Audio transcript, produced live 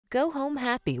Go home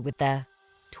happy with the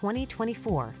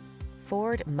 2024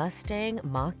 Ford Mustang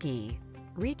Mach-E.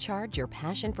 Recharge your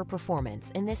passion for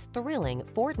performance in this thrilling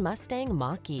Ford Mustang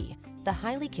Mach-E, the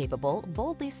highly capable,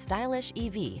 boldly stylish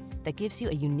EV that gives you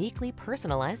a uniquely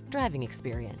personalized driving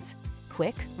experience.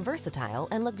 Quick, versatile,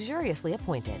 and luxuriously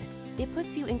appointed, it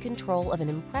puts you in control of an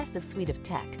impressive suite of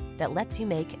tech that lets you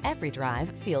make every drive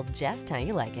feel just how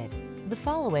you like it. The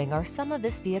following are some of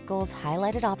this vehicle's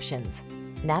highlighted options: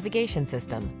 navigation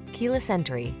system, keyless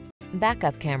entry,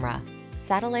 backup camera,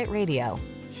 satellite radio,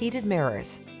 heated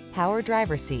mirrors, power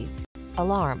driver's seat,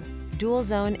 alarm, dual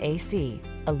zone AC,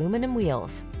 aluminum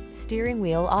wheels, steering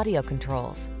wheel audio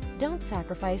controls. Don't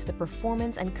sacrifice the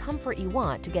performance and comfort you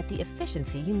want to get the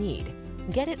efficiency you need.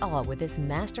 Get it all with this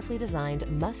masterfully designed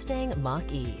Mustang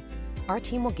Mach-E. Our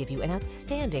team will give you an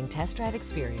outstanding test drive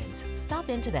experience. Stop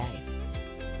in today.